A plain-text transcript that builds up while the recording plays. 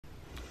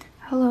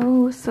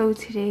Hello, so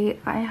today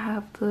I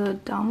have the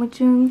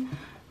dalmajung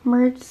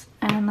merch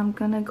and I'm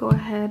gonna go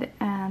ahead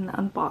and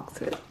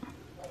unbox it.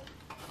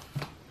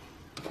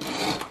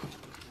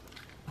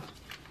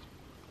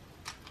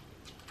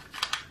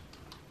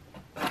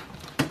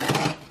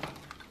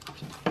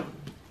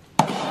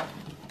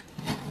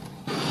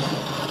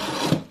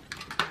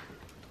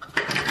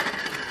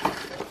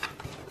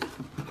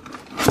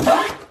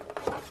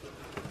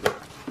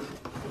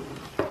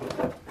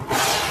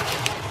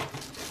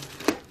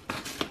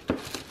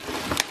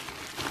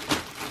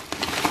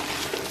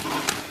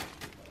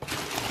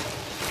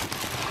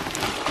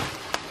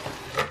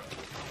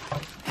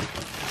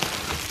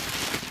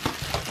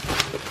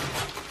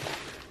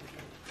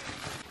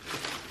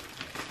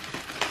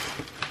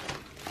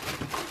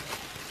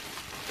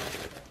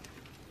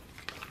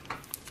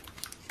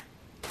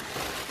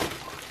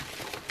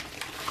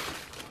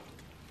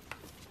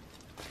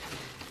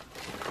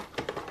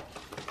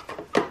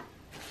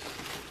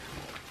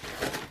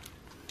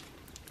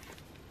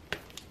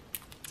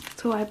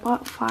 So I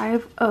bought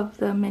 5 of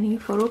the mini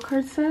photo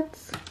card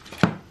sets.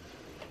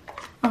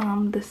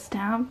 The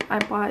stamp, I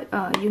bought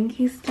a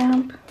Yoongi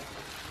stamp.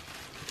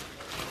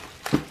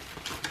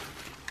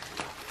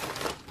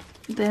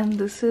 Then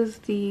this is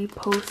the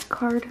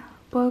postcard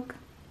book.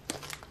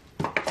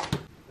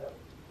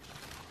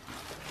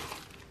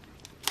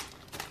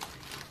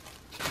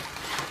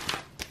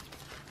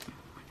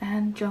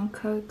 And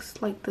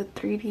Jungkook's like the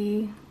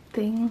 3D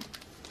thing.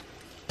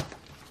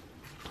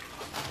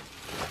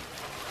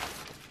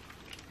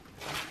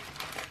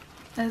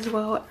 As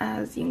well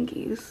as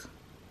Yoongi's.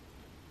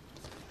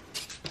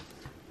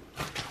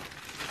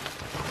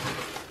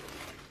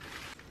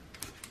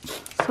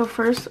 So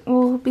first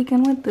we'll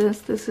begin with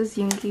this. This is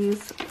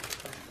Yoongi's.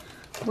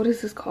 What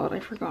is this called? I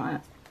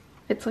forgot.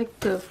 It's like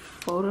the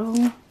photo.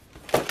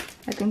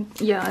 I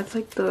think, yeah, it's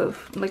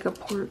like a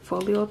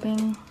portfolio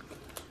thing.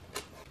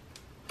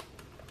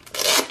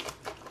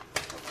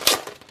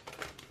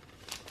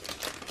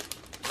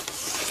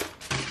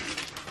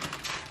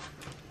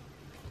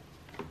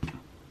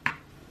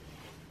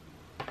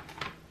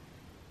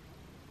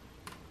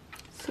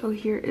 So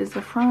here is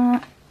the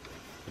front,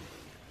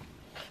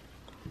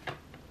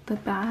 the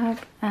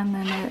back, and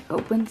then it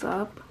opens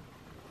up.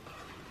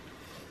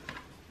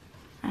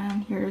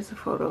 And here's the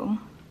photo.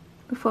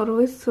 The photo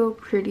is so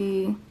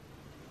pretty.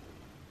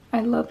 I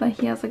love that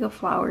he has like a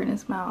flower in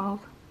his mouth.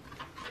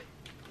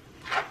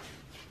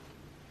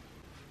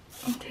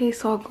 Okay,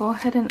 so I'll go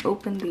ahead and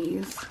open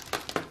these.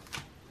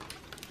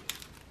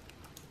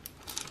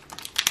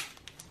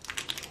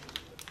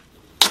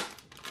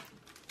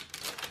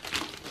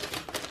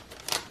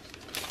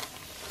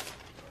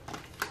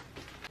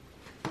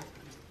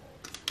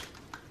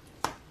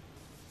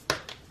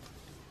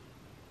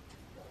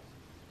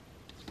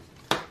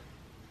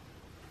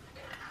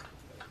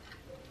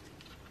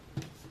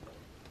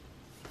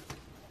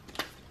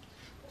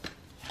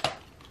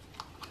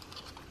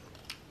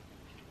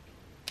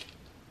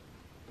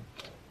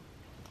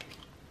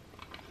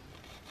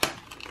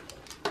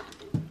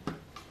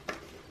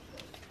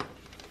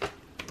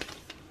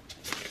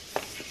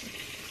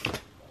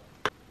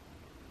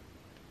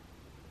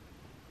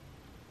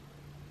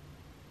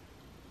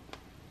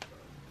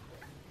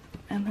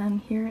 And then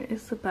here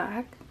is the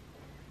back,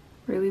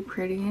 really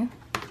pretty.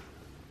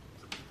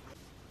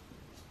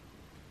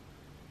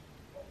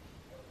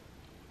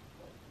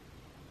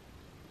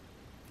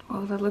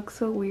 Oh, that looks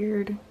so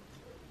weird.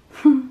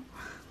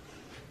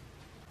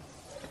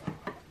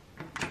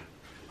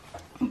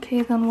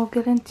 Okay, then we'll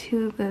get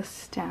into the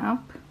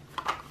stamp.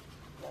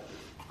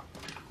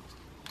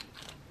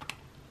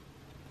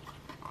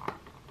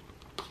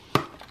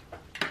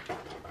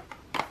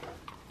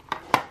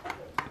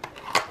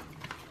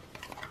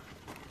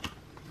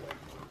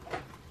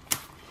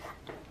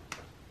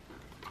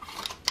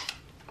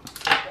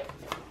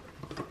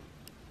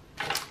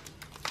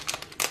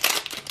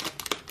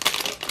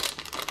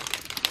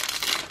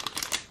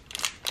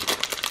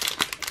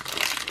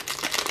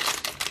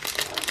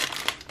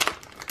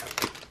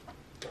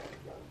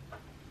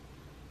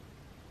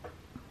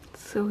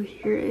 So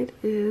here it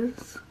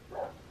is.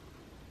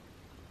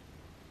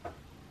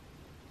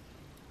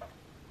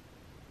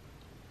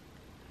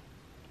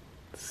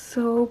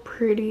 So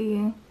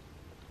pretty.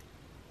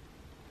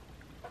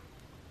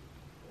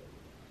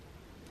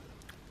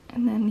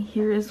 And then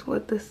here is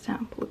what the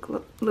stamp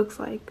looks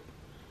like.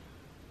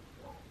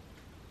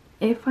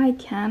 If I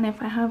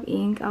have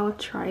ink, I'll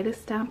try to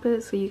stamp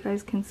it so you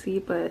guys can see,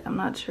 but I'm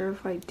not sure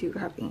if I do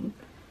have ink.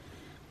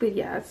 But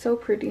yeah, it's so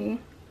pretty.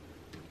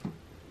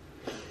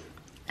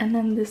 And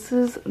then this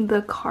is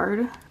the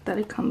card that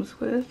it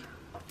comes with.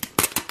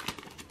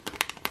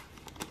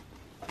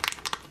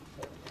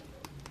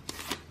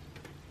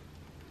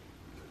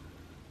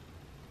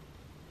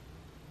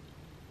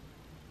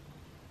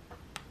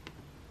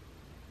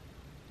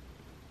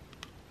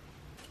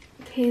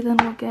 Okay, then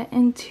we'll get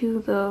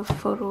into the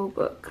photo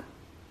book.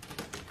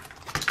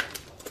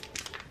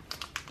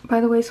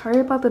 By the way, sorry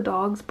about the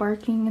dogs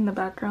barking in the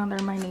background. They're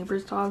my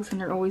neighbor's dogs and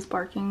they're always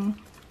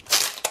barking.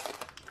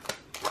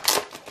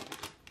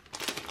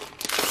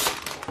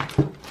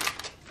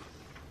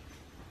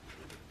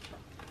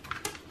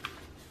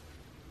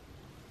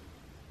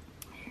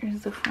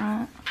 is the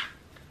front,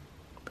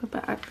 the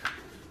back.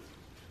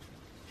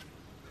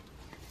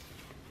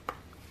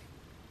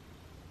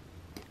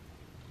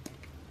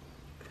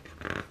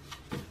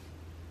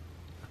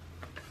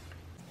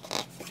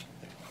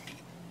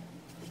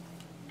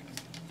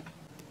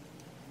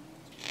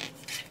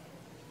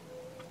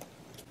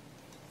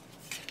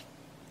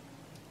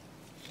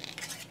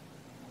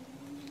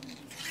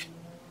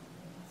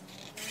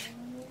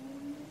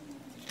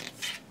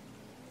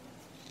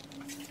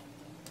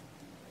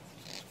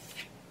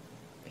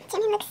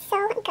 Jimmy looks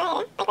so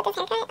good, like with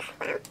his haircut.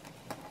 Wow.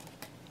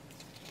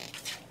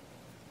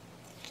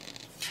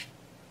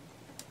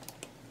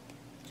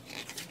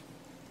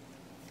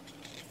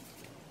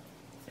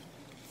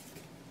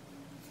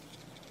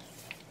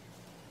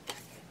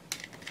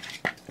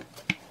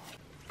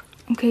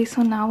 Okay,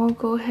 so now we'll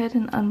go ahead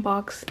and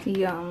unbox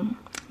the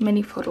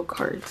mini photo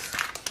cards.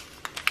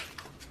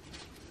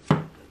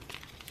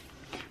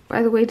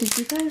 By the way, did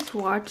you guys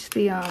watch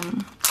the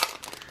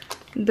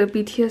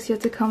BTS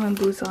Yet to Come in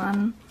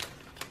Busan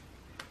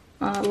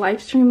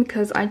live stream?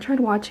 Because I tried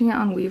watching it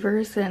on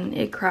Weverse and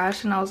it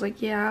crashed, and I was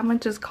like, yeah, I'm gonna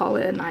just call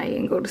it a night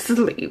and go to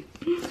sleep.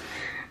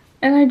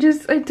 And I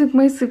took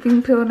my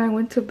sleeping pill and I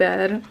went to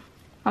bed.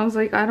 I was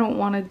like, I don't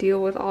want to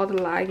deal with all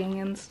the lagging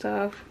and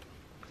stuff.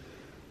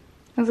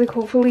 I was like,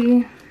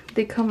 hopefully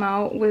they come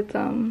out with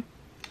oh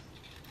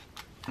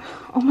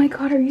my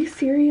god, are you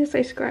serious?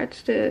 I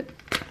scratched it.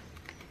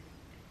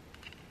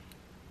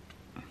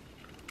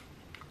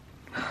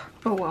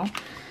 Oh well.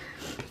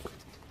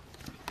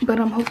 But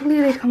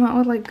hopefully they come out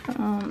with like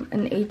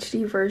an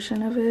HD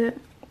version of it,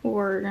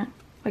 or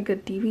like a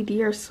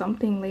DVD or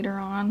something later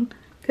on,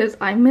 because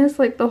I missed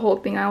like the whole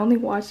thing. I only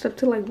watched up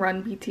to like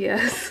Run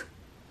BTS.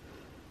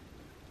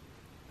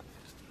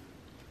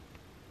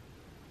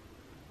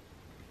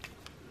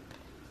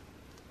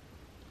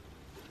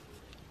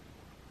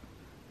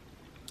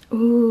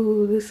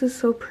 Ooh, this is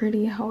so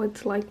pretty how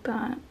it's like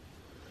that.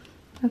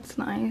 That's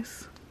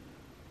nice.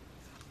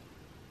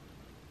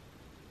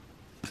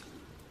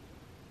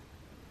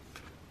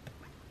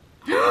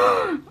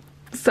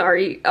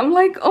 Sorry, I'm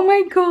like, oh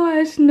my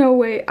gosh, no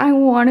way. I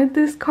wanted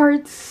this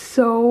card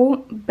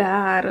so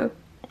bad.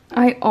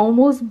 I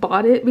almost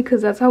bought it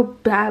because that's how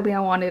badly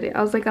I wanted it.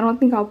 I was like, I don't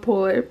think I'll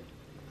pull it.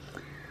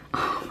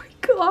 Oh my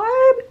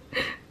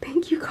god.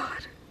 Thank you,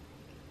 God.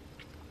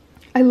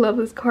 I love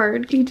this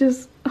card. He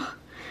just...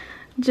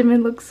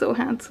 Jimin looks so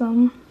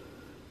handsome.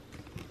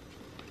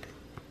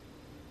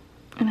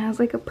 And it has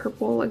like a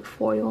purple like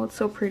foil. It's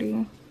so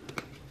pretty.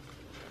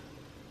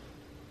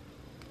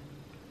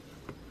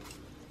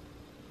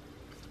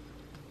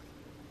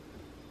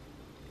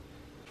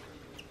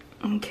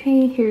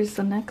 Okay, here's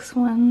the next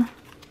one.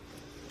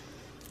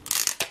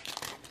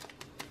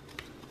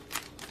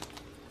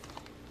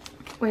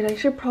 Wait, I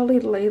should probably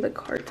lay the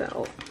cards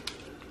out.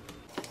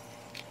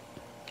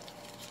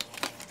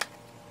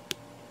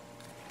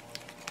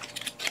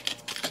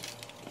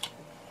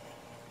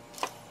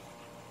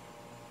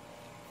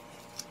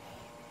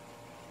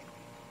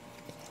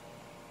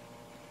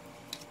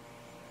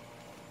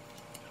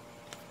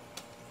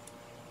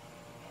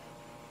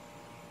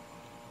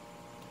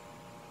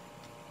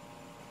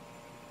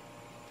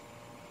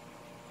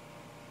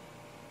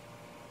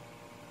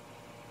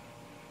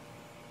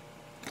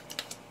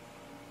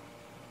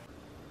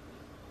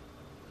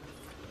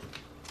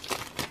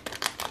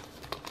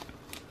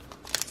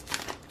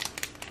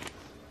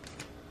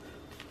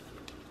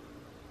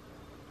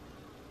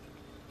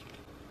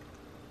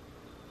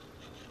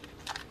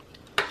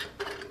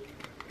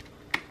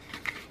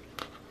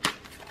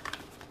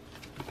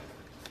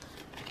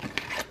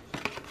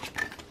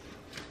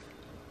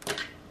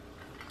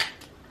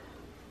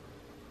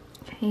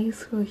 Okay,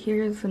 so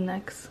here's the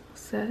next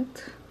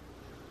set.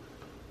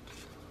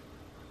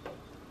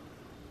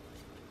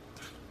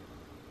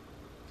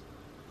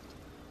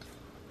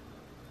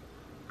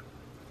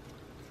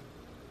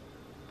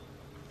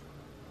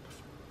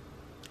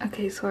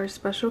 Okay, so our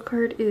special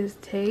card is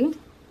Tae.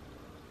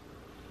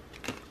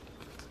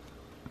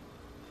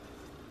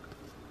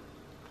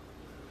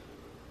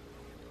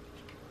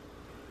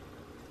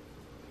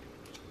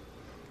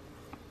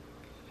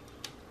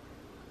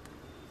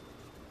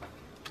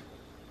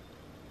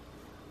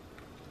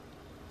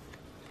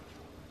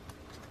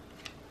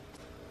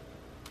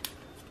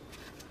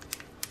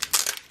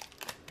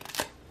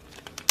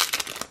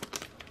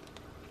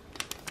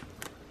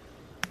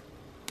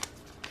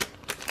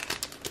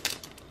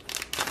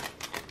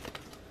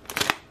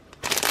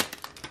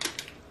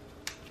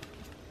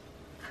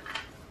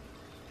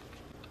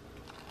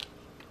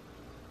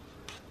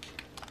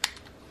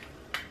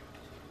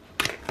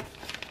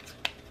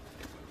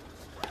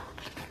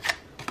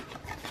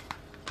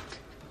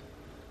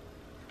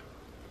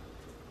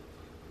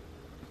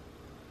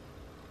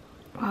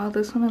 Wow,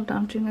 this one of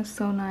Damjin is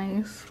so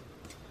nice.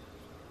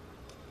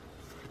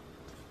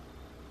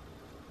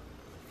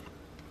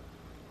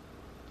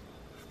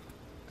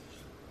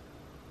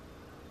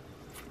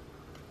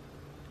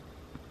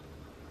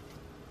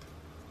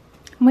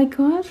 Oh my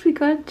gosh, we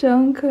got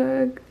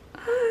Jungkook.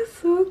 Ah,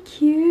 so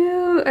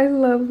cute. I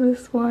love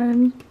this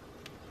one.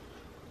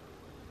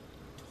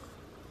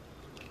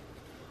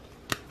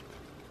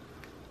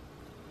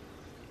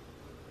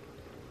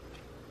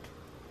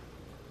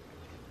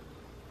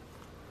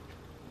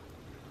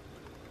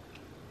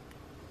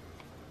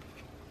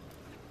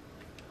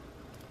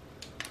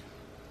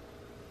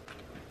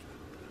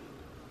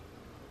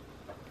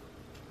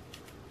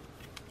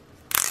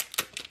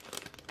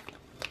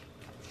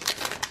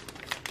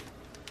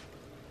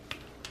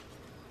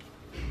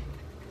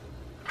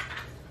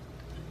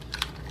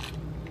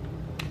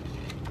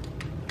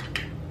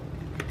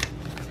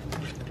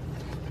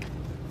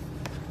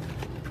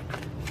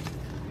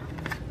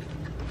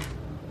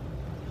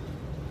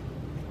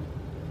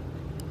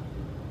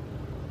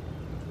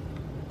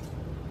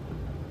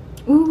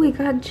 Ooh, we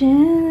got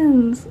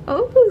gems.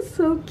 Oh,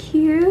 so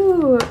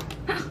cute.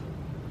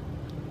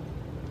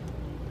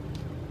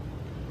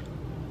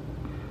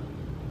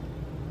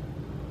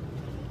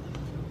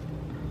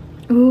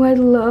 Ooh, I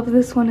love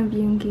this one of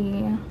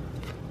Yoongi.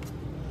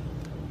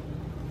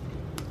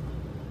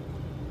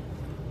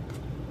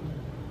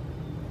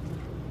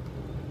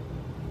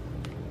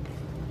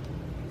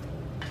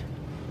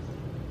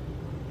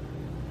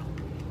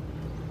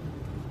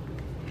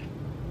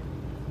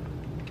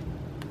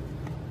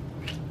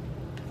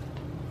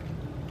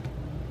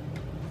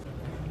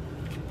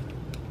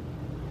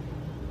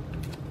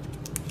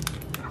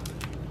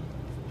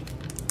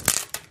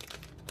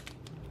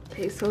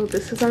 Okay, so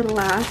this is our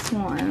last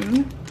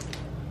one.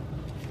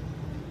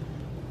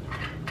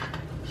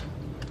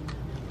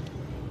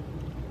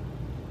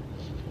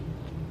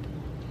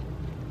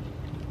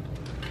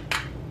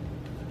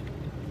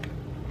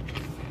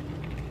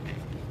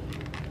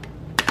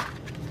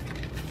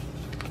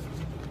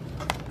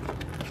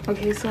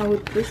 Okay, so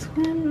this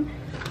one,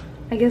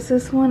 I guess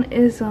this one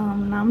is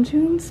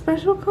Namjoon's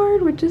special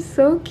card, which is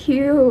so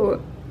cute.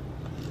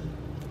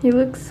 He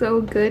looks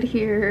so good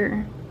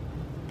here.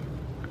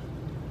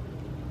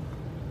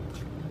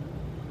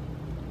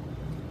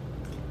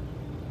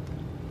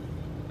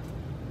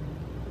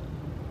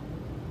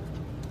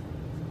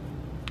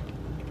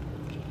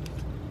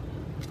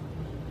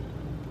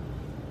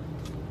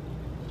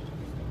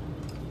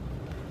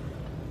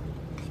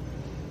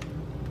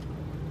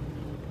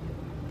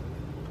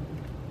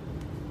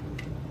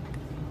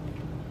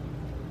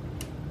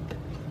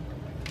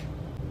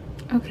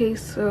 Okay,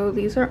 so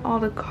these are all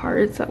the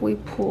cards that we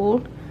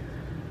pulled.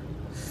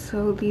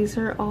 So these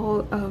are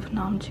all of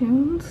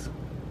Namjoon's.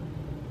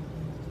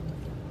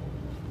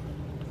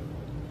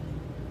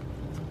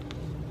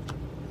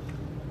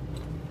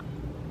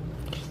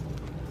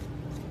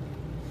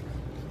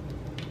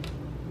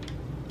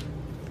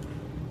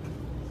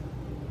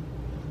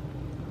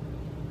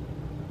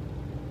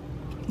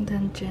 And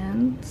then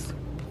Jin's.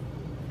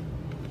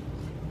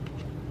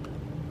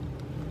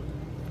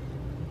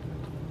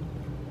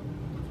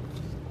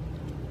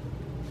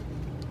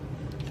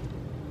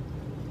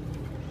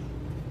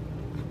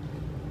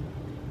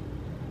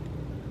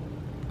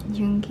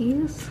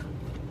 Yoongi's.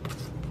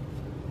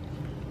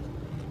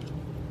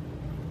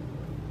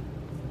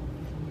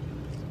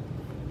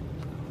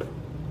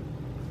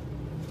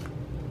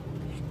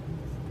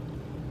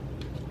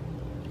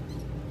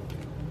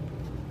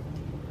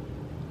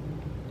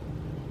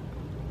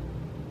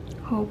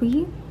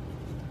 Hobie.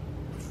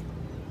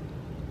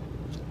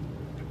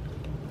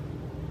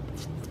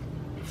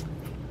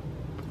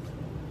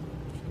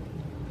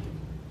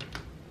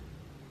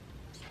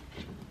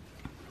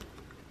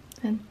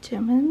 And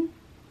Jimin.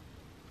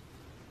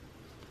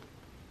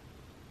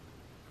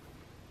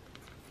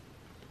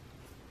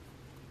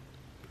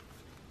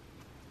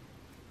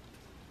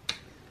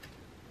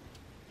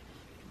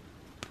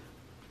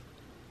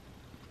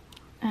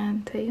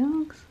 And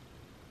Taeyong's.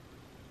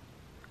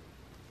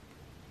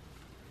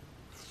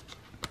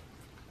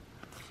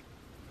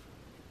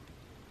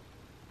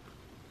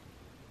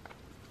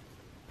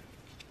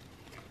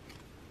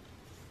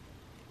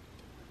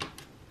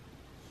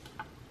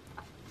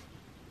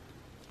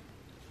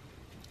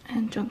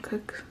 And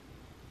Jungkook.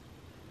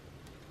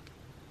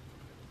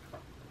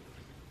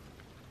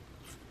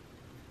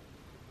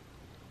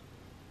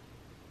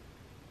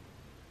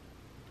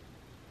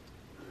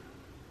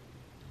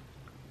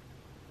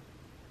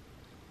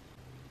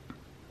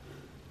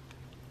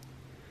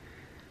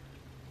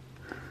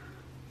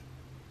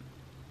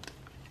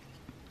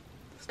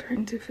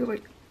 Starting to feel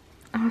like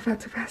I'm about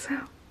to pass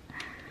out.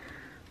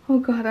 Oh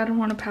god, I don't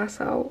want to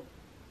pass out.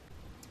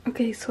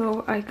 Okay,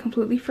 so I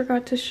completely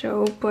forgot to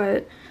show,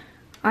 but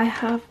I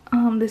have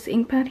this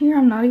ink pad here.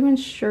 I'm not even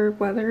sure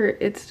whether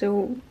it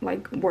still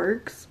like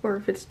works or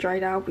if it's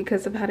dried out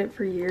because I've had it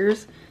for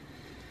years.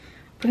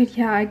 But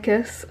yeah, I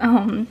guess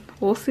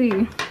we'll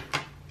see.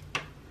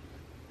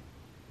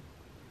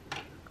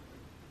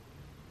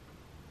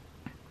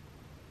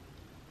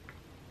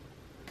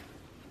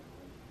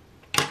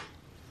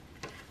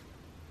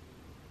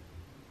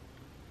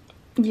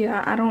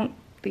 Yeah, I don't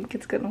think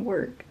it's gonna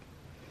work.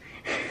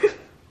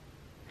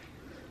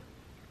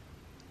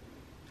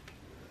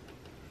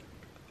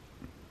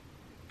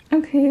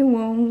 Okay,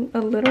 well, a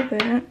little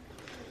bit.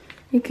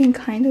 You can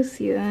kind of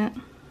see it.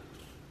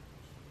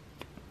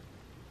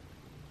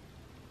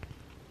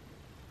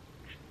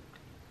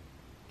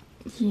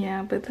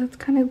 Yeah, but that's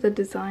kind of the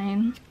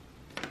design.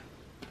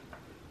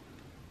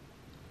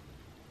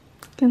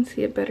 You can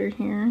see it better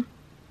here.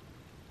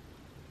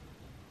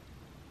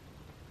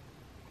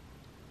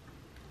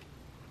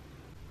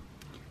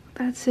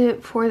 That's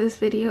it for this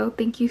video.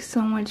 Thank you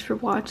so much for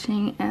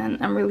watching, and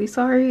I'm really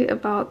sorry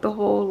about the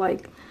whole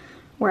like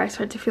where I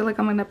start to feel like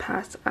I'm gonna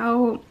pass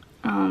out.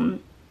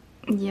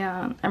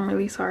 Yeah, I'm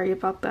really sorry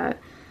about that.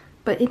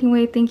 But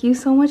anyway, thank you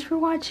so much for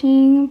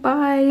watching.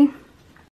 Bye.